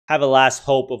have a last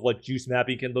hope of what juice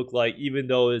mapping can look like, even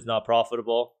though it's not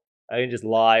profitable. I can just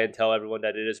lie and tell everyone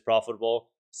that it is profitable.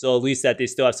 So at least that they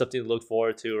still have something to look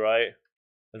forward to, right?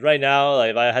 Because right now,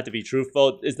 like, if I had to be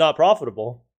truthful, it's not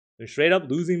profitable. They're straight up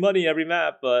losing money every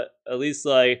map, but at least,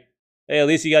 like, hey, at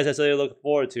least you guys have something to look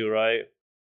forward to, right?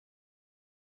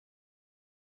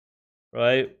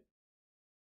 Right?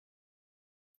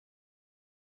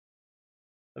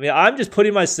 I mean, I'm just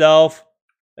putting myself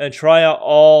and trying out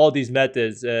all these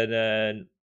methods, and then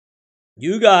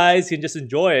you guys can just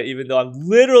enjoy it, even though I'm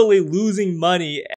literally losing money